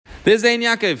This is Ein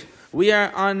Yaakov. We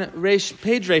are on page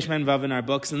Reish Men Vav in our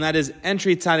books, and that is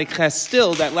entry Tzadik Ches.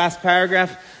 Still, that last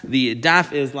paragraph, the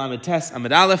daf is Lamed Tes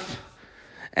Amud Aleph,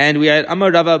 and we are Amar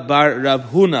Rava Bar Rav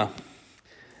Huna,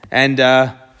 and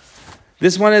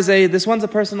this one's a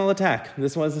personal attack.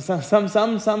 This was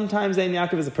sometimes Ein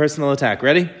Yaakov is a personal attack.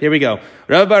 Ready? Here we go.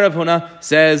 Rava Bar Rav Huna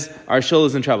says our shul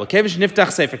is in trouble. Kevish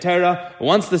niftach Sefer Torah.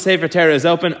 Once the Sefer Torah is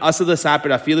open, asur l'saper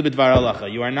afilu b'dvar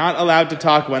halacha. You are not allowed to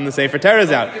talk when the Sefer Torah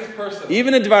is out.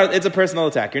 Even in dvar, it's a personal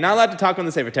attack. You're not allowed to talk when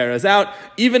the Sefer Torah is out.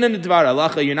 Even in the dvar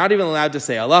halacha, you're not even allowed to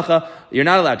say halacha. You're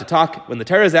not allowed to talk when the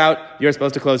Torah is out. You're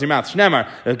supposed to close your mouth. Shnemar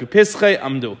kupischei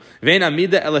amdu vein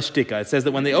amida elashtika. It says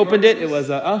that when they opened it, it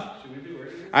was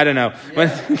I don't know. I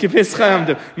don't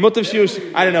know. Mutav shiu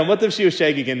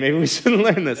shagigan. Maybe we shouldn't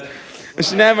learn this.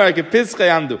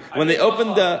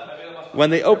 When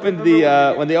they opened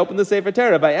the Sefer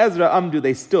Torah by Ezra, amdu,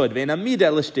 they stood.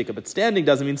 But standing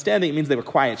doesn't mean standing; it means they were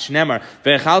quiet. That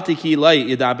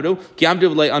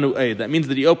means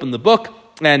that he opened the book.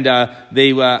 And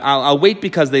I'll wait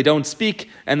because they don't speak,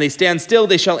 and they stand still.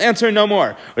 They shall answer no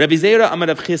more. Rabbi Zera Amar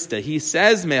Rav Chisda, he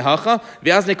says that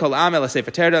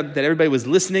everybody was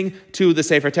listening to the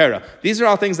Sefer Torah. These are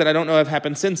all things that I don't know have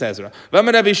happened since Ezra.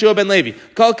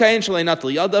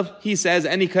 He says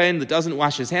any kain that doesn't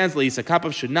wash his hands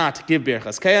should not give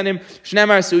birchas kayanim.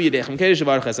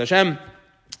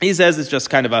 He says it's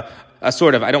just kind of a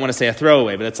sort of, I don't want to say a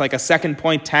throwaway, but it's like a second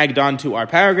point tagged on to our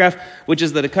paragraph, which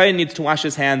is that a kohen needs to wash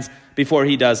his hands before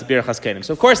he does birchas kohanim.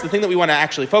 So of course, the thing that we want to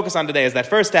actually focus on today is that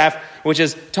first half, which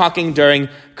is talking during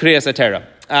kriyas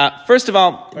HaTorah. First of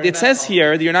all, it says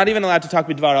here that you're not even allowed to talk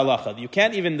b'dvar halacha. You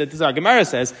can't even, this is our Gemara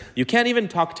says, you can't even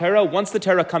talk Torah once the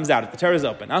Torah comes out, if the Torah is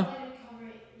open.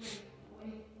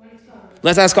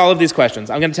 Let's ask all of these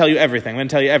questions. I'm going to tell you everything.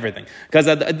 Because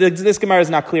this Gemara is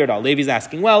not clear at all. Levi's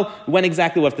asking, well, when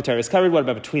exactly, what if the Torah is covered? What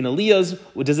about between Aliyahs?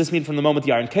 What does this mean from the moment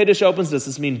the Aron Kodesh opens? Does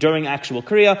this mean during actual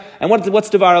Kriya? And what's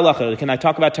Devar Halacha? Can I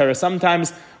talk about Torah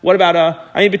sometimes? What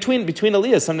about, between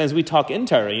Aliyahs, sometimes we talk in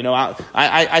Torah. You know,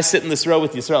 I sit in this row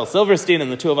with Yisrael Silverstein,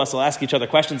 and the two of us will ask each other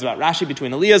questions about Rashi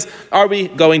between Aliyahs. Are we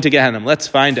going to Gehenna? Let's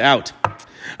find out.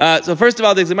 So first of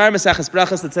all, there's Gemara Maseches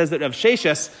Brachos that says that Rav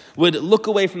Sheshes would look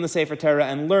away from the Sefer Torah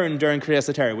and learn during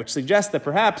Kriyas HaTorah, which suggests that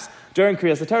perhaps during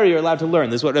Kriyas HaTorah you're allowed to learn.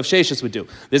 This is what Rav Sheshes would do.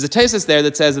 There's a tesis there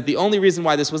that says that the only reason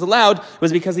why this was allowed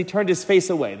was because he turned his face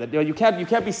away. That you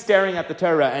can't be staring at the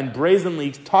Torah and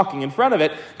brazenly talking in front of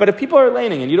it. But if people are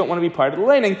laning and you don't want to be part of the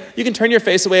laning, you can turn your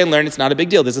face away and learn. It's not a big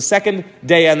deal. There's a second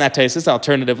day on that tesis.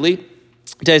 Alternatively,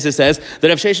 Taisa says that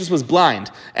Rav Sheshes was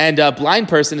blind, and a blind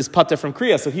person is patur from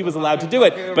Kriya, so he was allowed to do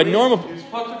it. But normal, he's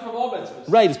patur from all mitzvahs.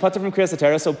 Right, he's patur from Kriyas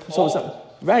HaTorah, so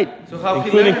right. So how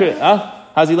including Kriya?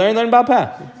 How's he learn Baal Peh?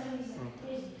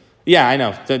 Yeah, I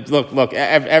know. So look.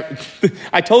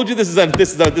 I told you this is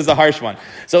a harsh one.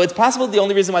 So it's possible the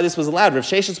only reason why this was allowed, Rav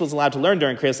Sheshes was allowed to learn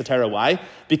during Kriyas HaTorah. Why?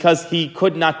 Because he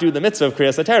could not do the mitzvah of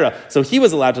Kriyas HaTorah. So he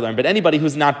was allowed to learn. But anybody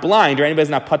who's not blind or anybody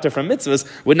who's not patur from mitzvahs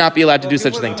would not be allowed to do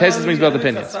such a thing. Taisus brings both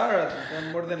opinions.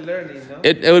 More than learning, no?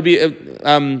 It would be.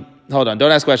 Hold on,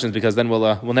 don't ask questions because then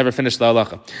we'll never finish the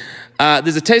halacha.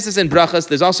 There's a tesis in Brachas.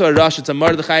 There's also a Rosh. It's a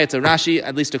Mordechai. It's a Rashi,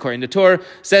 at least according to Torah.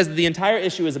 Says that the entire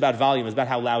issue is about volume, is about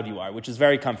how loud you are, which is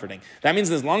very comforting. That means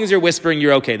that as long as you're whispering,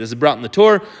 you're okay. This is brought in the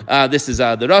Torah. This is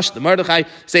the Rosh, the Mordechai.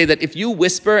 Say that if you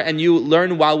whisper and you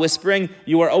learn while whispering,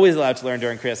 you are always allowed to learn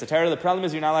during Kriyas HaTorah. The problem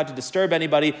is you're not allowed to disturb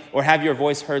anybody or have your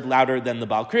voice heard louder than the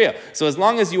Baal Kriya. So as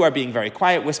long as you are being very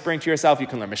quiet, whispering to yourself, you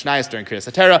can learn Mishnayos during Kriyas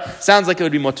HaTorah. Sounds like it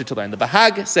would be mutter to learn. The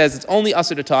Bahag says it's only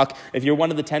usher to talk if you're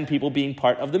one of the 10 people being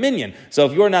part of the minyan. So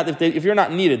if you're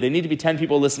not needed, they need to be 10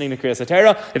 people listening to Kriyas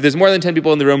HaTorah. If there's more than 10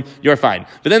 people in the room, you're fine.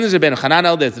 But then there's Rabbeinu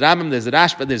Hananel, there's Rambam, there's the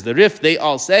Rashba, there's the Rif. They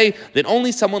all say that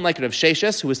only someone like Rav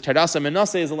Sheshes, who is Terasa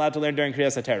Menase, is allowed to learn during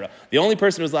Kriyas HaTorah. The only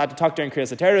person who's allowed to talk during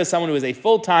Kriyas HaTorah is someone who is a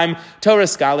full-time Torah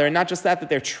scholar, and not just that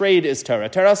their trade is Torah.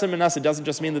 Terasa Menase doesn't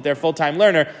just mean that they're a full-time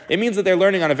learner. It means that they're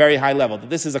learning on a very high level, that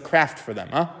this is a craft for them.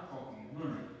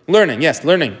 Learning.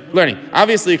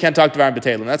 Obviously, you can't talk to Varim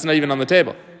B'Teilim. That's not even on the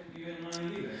table.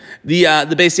 The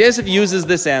Beis Yosef uses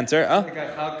this answer.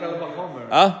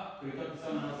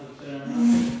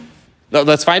 No,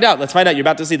 let's find out. You're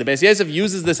about to see. The Beis Yosef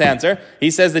uses this answer.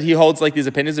 He says that he holds like these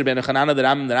opinions of Rabbeinu Hananel, the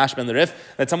Rambam, the Rashba, and the Rif,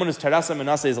 that someone who's Terasa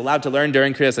Menase is allowed to learn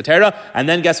during Kriyas HaTorah. And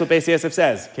then guess what Beis Yosef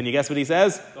says? Can you guess what he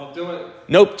says? Don't do it.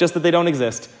 Nope, just that they don't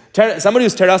exist. Somebody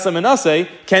who's terasa menase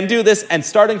can do this, and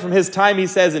starting from his time, he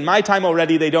says, in my time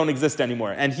already, they don't exist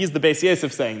anymore. And he's the Beis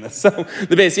Yosef saying this. So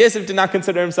the Beis Yosef did not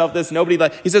consider himself this.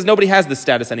 He says nobody has this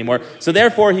status anymore. So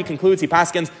therefore, he concludes, he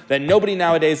paskins, that nobody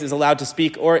nowadays is allowed to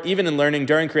speak, or even in learning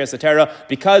during Kriyas HaTorah,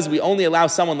 because we only allow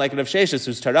someone like Rav Sheshes,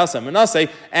 who's terasa menase,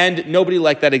 and nobody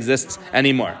like that exists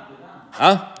anymore.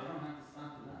 Huh?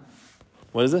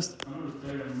 What is this?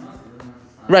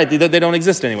 Right, they don't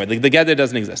exist anyway. The Geder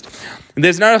doesn't exist.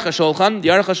 There's an Aruch HaShulchan. The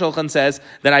Aruch HaShulchan says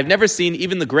that I've never seen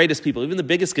even the greatest people, even the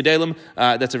biggest Gedalim,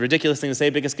 that's a ridiculous thing to say,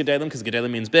 biggest Gedalim, because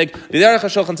Gedalim means big. The Aruch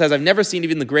HaShulchan says, I've never seen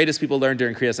even the greatest people learn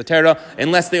during Kriyas HaTorah,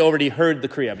 unless they already heard the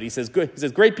Kriya. But he says,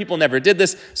 great people never did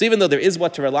this. So even though there is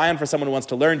what to rely on for someone who wants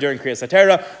to learn during Kriyas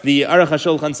HaTorah, the Aruch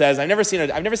HaShulchan says, I've never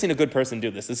seen a good person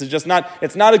do this. This is just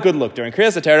it's not a good look. During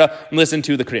Kriyas HaTorah, listen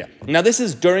to the Kriya. Now this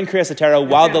is during Kriyas HaTorah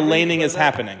while the laning is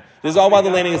happening. This is all while the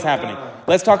laning is happening.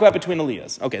 Let's talk about between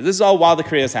aliyahs. Okay, this is all while the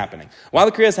kriya is happening. While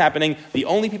the kriya is happening, the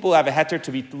only people who have a heter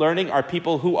to be learning are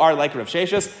people who are like Rav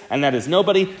Sheshes, and that is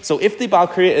nobody. So if the Baal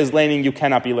Kriya is laning, you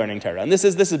cannot be learning Torah. And this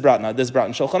is brought in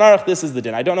Shulchan Aruch. This is the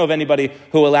din. I don't know of anybody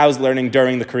who allows learning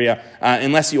during the kriya,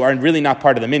 unless you are really not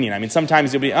part of the minyan. I mean,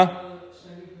 sometimes you'll be, I'll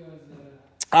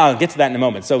get to that in a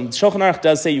moment. So Shulchan Aruch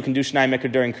does say you can do Shnai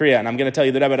Mikra during kriya, and I'm going to tell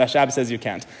you that Rebbe Rashab says you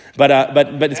can't. But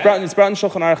it's brought in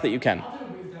Shulchan Aruch that you can.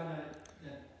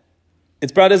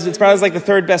 It's brought as like the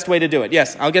third best way to do it.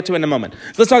 Yes, I'll get to it in a moment.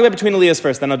 So let's talk about between aliyahs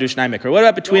first, then I'll do Shnai Mikra. What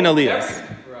about between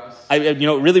aliyahs? It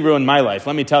really ruined my life.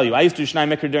 Let me tell you. I used to do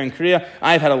Shnai Mikra during Kriya.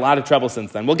 I've had a lot of trouble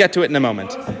since then. We'll get to it in a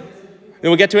moment.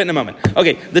 We'll get to it in a moment.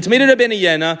 Okay, the Talmidei Rabbeinu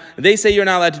Yena, they say you're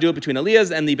not allowed to do it between aliyahs,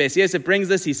 and the Beis Yosef brings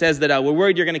this. He says that we're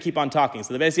worried you're going to keep on talking.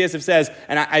 So the Beis Yosef says,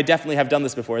 and I definitely have done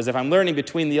this before, is if I'm learning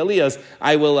between the aliyahs,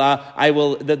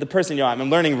 the person,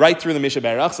 I'm learning right through the Misha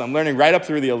Berach, so I'm learning right up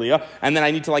through the aliyah, and then I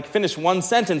need to finish one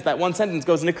sentence. That one sentence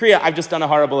goes into Kriya. I've just done a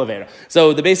horrible avera.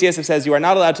 So the Beis Yosef says you are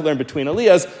not allowed to learn between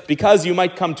aliyahs because you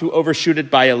might come to overshoot it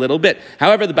by a little bit.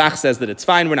 However, the Bach says that it's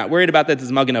fine. We're not worried about that.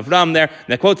 There's Magen Avram there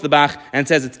that quotes the Bach and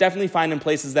says it's definitely fine in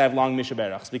places that have long Misha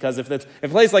Berachs, because if a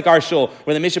place like our shul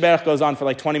where the Misha Berach goes on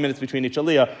for 20 minutes between each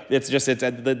aliyah,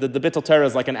 the Bittul Torah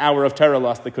is like an hour of Torah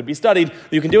loss that could be studied.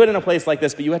 You can do it in a place like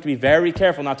this, but you have to be very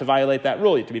careful not to violate that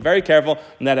rule. You have to be very careful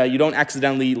that you don't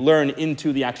accidentally learn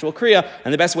into the actual kriya.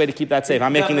 And the best way to keep that safe,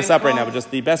 I'm making this up right now, but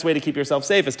just the best way to keep yourself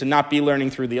safe is to not be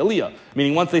learning through the aliyah.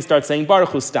 Meaning once they start saying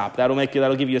Baruch Hu, stop. That'll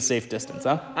give you a safe distance.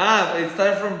 Huh? It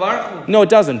starts from Baruch Hu. No, it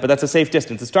doesn't. But that's a safe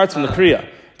distance. It starts from the kriya.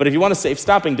 But if you want a safe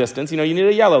stopping distance, you need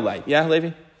a yellow light. Yeah,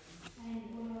 Levi?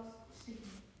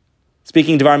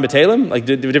 Speaking Devarim B'Telem, like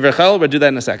Divrei Chel, we'll do that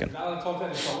in a second.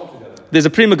 There's a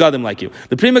Pri Megadim like you.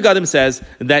 The Pri Megadim says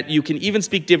that you can even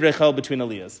speak Divrei Chel between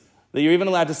aliyahs. That you're even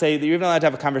allowed to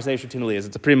have a conversation between aliyahs.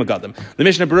 It's a Pri Megadim. The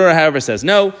Mishnah Berurah, however, says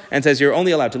no, and says you're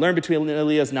only allowed to learn between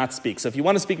aliyahs, not speak. So if you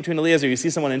want to speak between aliyahs, or you see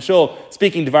someone in shul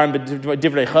speaking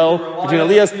Divrei Chel between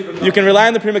aliyahs, you can rely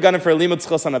on the Pri Megadim for limud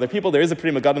zchus on other people. There is a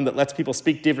Pri Megadim that lets people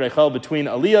speak Divrei Chel between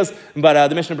aliyahs, but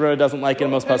the Mishnah Berurah doesn't like it,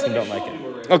 and most poskim don't like it.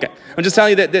 Okay, I'm just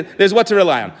telling you that there's what to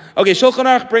rely on. Okay, Shulchan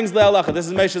Aruch brings le'alacha. This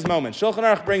is Moshe's moment. Shulchan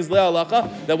Aruch brings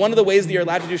le'alacha that one of the ways that you're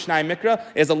allowed to do Shnai Mikra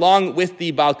is along with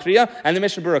the Baal Kriya, and the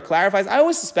Mishnah Berurah clarifies. I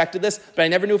always suspected this, but I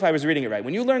never knew if I was reading it right.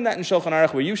 When you learned that in Shulchan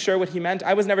Aruch, were you sure what he meant?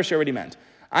 I was never sure what he meant.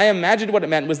 I imagined what it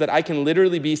meant was that I can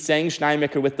literally be saying Shnai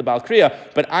Mikra with the Baal Kriya,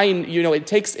 but it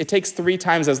takes 3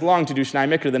 times as long to do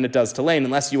Shnai Mikra than it does to lane,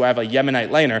 unless you have a Yemenite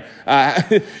laner.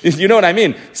 You know what I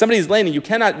mean? Somebody's laning, you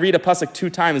cannot read a pasuk 2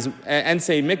 times and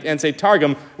say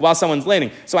Targum while someone's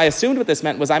laning. So I assumed what this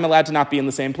meant was I'm allowed to not be in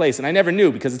the same place, and I never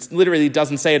knew because it literally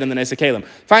doesn't say it in the Nesei Kelim.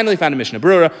 Finally found a Mishnah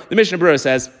Berurah. The Mishnah Berurah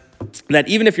says that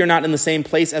even if you're not in the same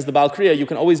place as the Baal Kriya, you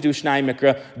can always do Shnai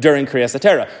Mikra during Kriyas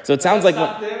HaTorah. So it sounds like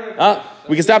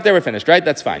we can stop there. We're finished, right?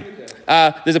 That's fine.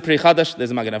 There's a Pri Chadash,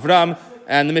 there's a Magen Avram,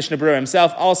 and the Mishnah Berurah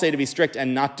himself all say to be strict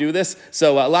and not do this.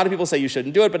 So a lot of people say you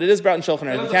shouldn't do it, but it is brought in Shulchan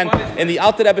Aruch. You can. And the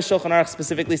Alter Rebbe Shulchan Aruch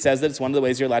specifically says that it's one of the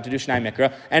ways you're allowed to do Shnai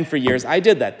Mikra. And for years I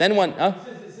did that. Then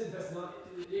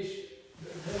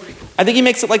I think he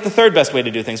makes it like the third best way to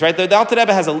do things, right? The Alter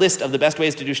Rebbe has a list of the best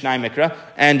ways to do Shnai Mikra,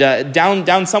 and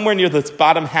down somewhere near the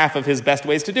bottom half of his best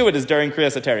ways to do it is during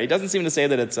Kriyas HaTorah. He doesn't seem to say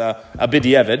that it's a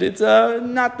b'diavad. It's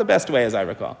not the best way, as I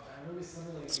recall.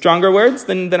 Stronger words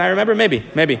than I remember? Maybe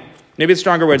it's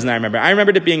stronger words than I remember. I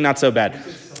remembered it being not so bad.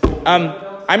 I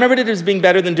remembered it as being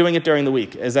better than doing it during the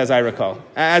week, as I recall.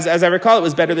 As I recall, it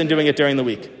was better than doing it during the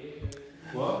week.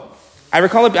 What? I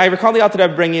recall the Alter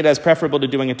Rebbe bringing it as preferable to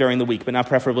doing it during the week, but not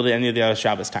preferable to any of the other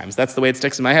Shabbos times. That's the way it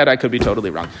sticks in my head. I could be totally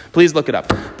wrong. Please look it up.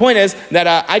 Point is that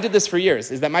I did this for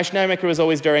years, is that my Shnai Mikra was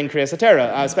always during Kriyas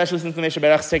HaTorah, especially since the Mishnah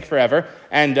Berachos take forever,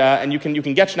 and you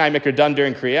can get Shnai Mikra done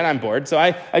during Kriya, and I'm bored, so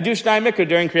I do Shnai Mikra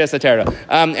during Kriyas HaTorah.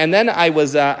 And then I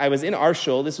was in our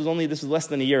shul, this was less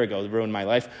than a year ago, it ruined my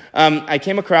life. I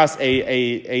came across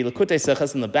a Likutei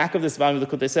Sichos. In the back of this volume of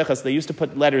Likutei Sichos, they used to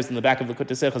put letters in the back of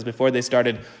Likutei Sichos before they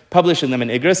started publishing them in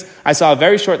Igros. I saw a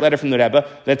very short letter from the Rebbe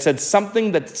that said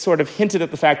something that sort of hinted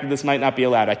at the fact that this might not be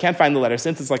allowed. I can't find the letter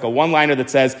since it's like a one-liner that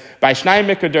says, by Shnai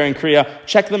Mikra during Kriya,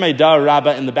 check the Meidar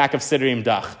Rabbah in the back of Sidrim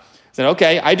Dach. I said,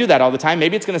 okay, I do that all the time.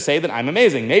 Maybe it's going to say that I'm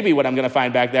amazing. Maybe what I'm going to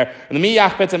find back there. Right?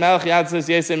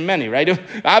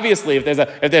 Obviously, if there's a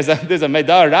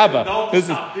Meidar Rabbah, there's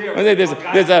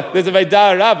a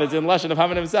Meidar Rabbah. It's in Lashon of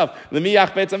Haman himself.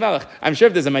 I'm sure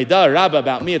if there's a Meidar Rabbah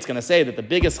about me, it's going to say that the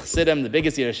biggest Chassidim, the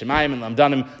biggest Yerushalayim and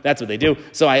Lamdanim, that's what they do.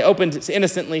 So I opened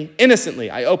innocently.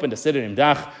 I opened a Sidrim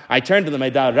Dach. I turned to the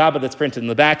Meidar Rabbah that's printed in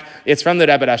the back. It's from the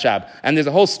Rebbe Rashab, and there's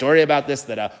a whole story about this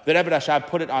that the Rebbe Rashab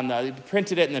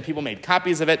printed it, and then people made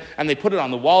copies of it, and they put it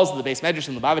on the walls of the Beis Medrash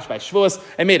and the Lubavitch by Shavuos.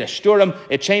 It made a shturim.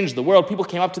 It changed the world. People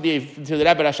came up to the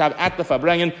Rebbe Rashab at the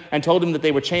Farbrengen and told him that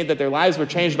they were changed, that their lives were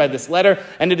changed by this letter.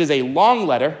 And it is a long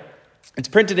letter. It's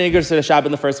printed in Igros Rashab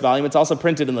in the first volume. It's also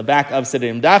printed in the back of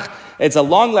Sidrim Dach. It's a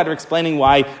long letter explaining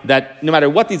why that no matter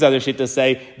what these other shittas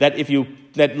say, that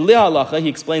Li Halacha, he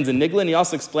explains in Nigla, and he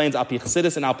also explains Al Pi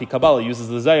Chassidus and Al Pi Kabbalah, he uses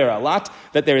the Zayar a lot,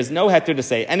 that there is no heter to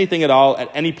say anything at all at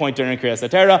any point during Kriyas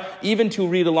HaTorah, even to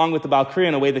read along with the Baal Kriya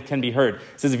in a way that can be heard. He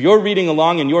says, if you're reading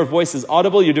along and your voice is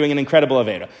audible, you're doing an incredible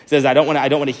Aveda. He says, I don't want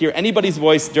to hear anybody's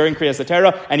voice during Kriyas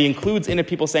HaTorah, and he includes in it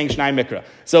people saying Shnai Mikra.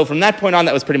 So from that point on,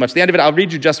 that was pretty much the end of it. I'll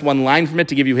read you just one line from it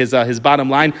to give you his bottom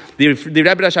line. The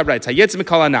Rebbe Rashab writes, Hayetz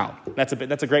Mikol Hanal.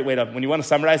 That's a great way to, when you want to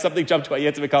summarize something, jump to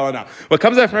Hayetz Mikol Hanal. What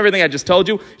comes out from everything I just told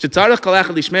you,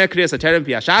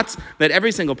 that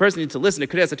every single person needs to listen to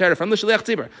Kriyas HaTorah from the Shaliach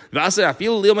Tzibur.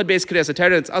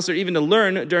 It's also even to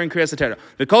learn during Kriyas HaTorah.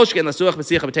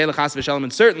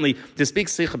 And certainly to speak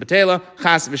Sicha B'Teila,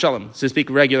 Chas V'Shalom, to speak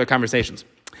regular conversations.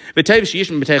 It'd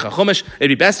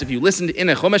be best if you listened in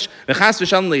a chumash.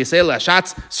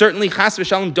 Certainly, chas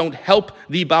v'shalom don't help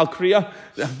the Baal Kriya.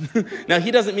 Now,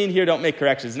 he doesn't mean here don't make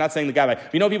corrections. He's not saying the Gabbai.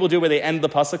 You know what people do where they end the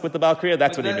pasuk with the Baal Kriya?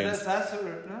 That's what he means.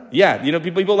 Yeah,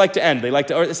 people like to end. They like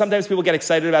to, or sometimes people get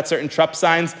excited about certain trup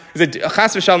signs. He said,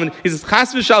 chas v'shalom. He says,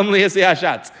 chas v'shalom liyasei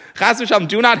hashatz. Chas v'shalom,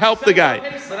 do not help the guy.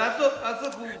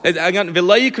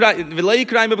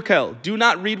 Do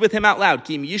not read with him out loud.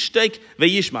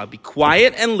 Be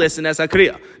quiet and listen as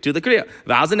Kriya to the Kriya.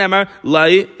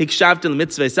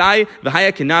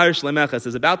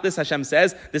 Says about this, Hashem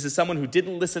says, this is someone who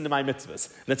didn't listen to my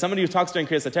mitzvahs. That somebody who talks during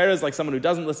Kriyas HaTorah is like someone who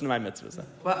doesn't listen to my mitzvahs.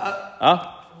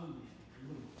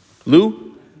 Lou?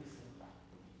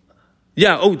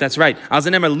 Yeah, that's right.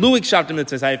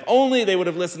 If only they would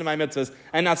have listened to my mitzvahs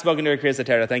and not spoken to a Kriyas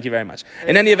HaTorah. Thank you very much.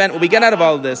 In any event, what we get out of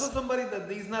all of this... Somebody that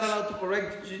he's not allowed to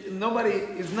correct. Nobody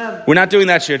is not... We're not doing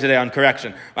that shir today on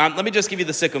correction. Let me just give you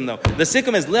the sikkum, though. The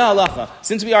sikkum is le'alacha.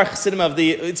 Since we are chassidim of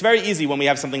the... It's very easy when we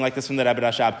have something like this from the Rebbe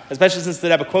Rashab, especially since the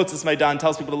Rebbe quotes this Maidan and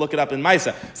tells people to look it up in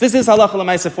Maisa. So this is halacha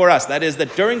l'maisa for us. That is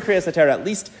that during Kriyas HaTorah, at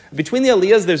least between the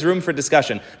aliyahs, there's room for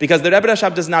discussion. Because the Rebbe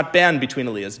Rashab does not ban between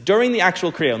aliyahs. During the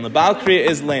actual Kriya, and the Baal Kriya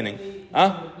is laning.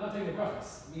 Yeah.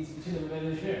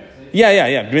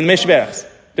 During the Mishberachs.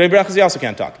 During Berachos, you also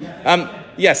can't talk.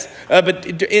 Yes, but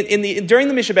during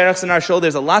the Mishberachs in our shul,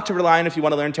 there's a lot to rely on if you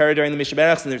want to learn Torah during the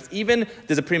Mishberachs, and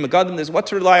there's a Prima Gadim, there's what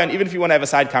to rely on even if you want to have a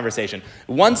side conversation.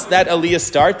 Once that aliyah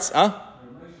starts,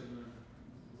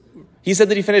 he said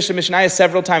that he finished the Mishnah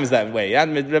several times that way. Yeah,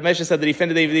 Rav Moshe said that he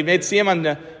finished. They made siyam on.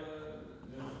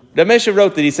 Rav Moshe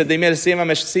wrote that he said they made a siyam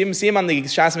on the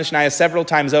Shas Mishnah several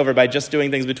times over by just doing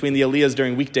things between the aliyahs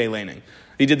during weekday laning.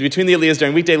 He did between the aliyahs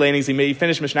during weekday lanings. He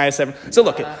finished Mishnah 7. So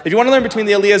look, if you want to learn between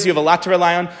the aliyahs, you have a lot to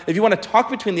rely on. If you want to talk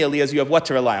between the aliyahs, you have what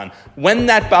to rely on. When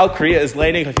that Baal Kriya is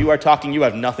laning, if you are talking, you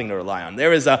have nothing to rely on.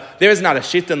 There is not a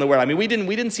shita in the world. I mean, we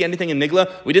didn't see anything in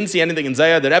Nigla. We didn't see anything in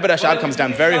Zayah. The Rebbe Rashab comes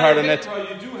down very hard on it.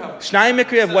 Shnai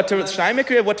Mikri of what to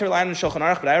rely on in Shulchan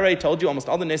Aruch, but I already told you almost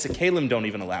all the Nesek Kalim don't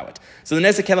even allow it. So the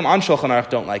Nesek Kalim on Shulchan Aruch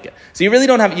don't like it. So you really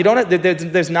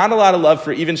there's not a lot of love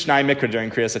for even Shnai Mikra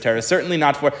during Kriyas HaTorah, certainly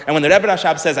not for, and when the Rebbe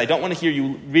Rashab says, I don't want to hear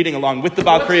you reading along with the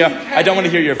Baal Kriya, I don't want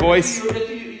to hear your voice. You're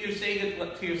saying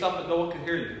it to yourself that no one can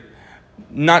hear you.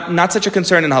 Not such a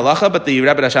concern in halacha, but the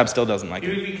Rebbe Rashab still doesn't like it.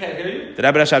 Even if he can't hear you? The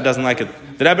Rebbe Rashab doesn't like it.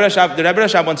 The Rebbe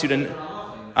Rashab wants you to...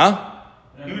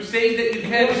 You were saying that you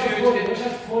can't hear it.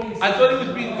 I thought he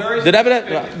was being very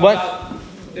what?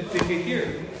 if they can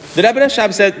hear. The Rebbe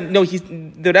Rashab said, no, the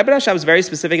Rebbe Rashab is very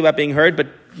specific about being heard, but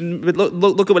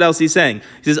look at what else he's saying.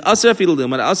 He says, Asr afil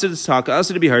lumad, Asr to talk,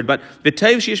 Asr to be heard, but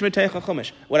v'tayv shish metayich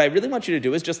chumash. What I really want you to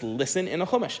do is just listen in a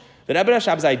chumash. The Rebbe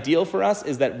Rashab's ideal for us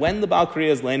is that when the Baal Kriya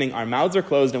is landing, our mouths are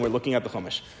closed and we're looking at the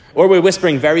chumash. Or we're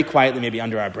whispering very quietly, maybe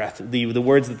under our breath, the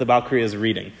words that the Baal Kriya is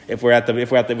reading, if we're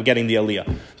getting the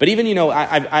aliyah. But even,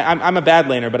 I'm a bad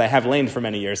laner, but I have laned for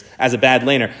many years as a bad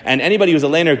laner. And anybody who's a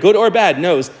laner, good or bad,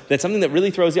 knows that something that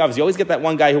really throws you off is you always get that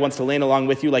one guy who wants to lane along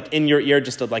with you, like in your ear,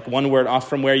 just like one word off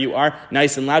from where you are,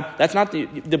 nice and loud. That's not the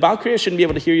Baal Kriya shouldn't be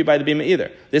able to hear you by the bima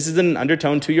either. This is an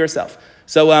undertone to yourself.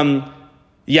 So,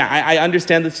 I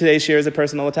understand that today's share is a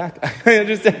personal attack. I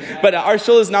understand. But our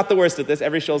shul is not the worst at this.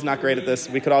 Every shul is not great at this.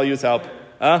 We could all use help.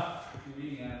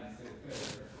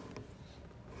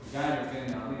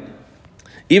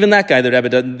 Even that guy, the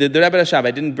Rebbe Rashab,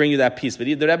 I didn't bring you that piece, but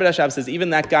the Rebbe Rashab says,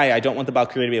 even that guy, I don't want the Baal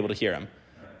Kriya to be able to hear him.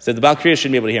 So the Baal Kriya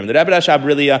shouldn't be able to hear him. The Rebbe Rashab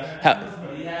really... the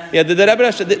Rebbe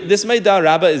Rashab, this Meidah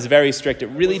Rabbah is very strict. It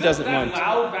really doesn't want...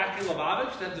 loud back in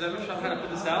Lubavitch that the Rebbe Rashab had to put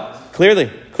this out? Clearly.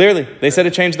 They said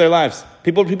it changed their lives.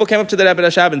 People came up to the Rebbe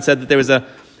Rashab and said that there was a...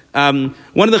 one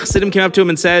of the Chassidim came up to him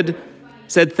and said,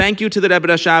 thank you to the Rebbe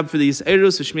Rashab for these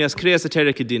Erus, V'shmias Kriyas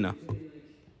HaTorah Kedina.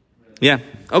 Yeah.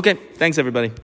 Okay. Thanks, everybody.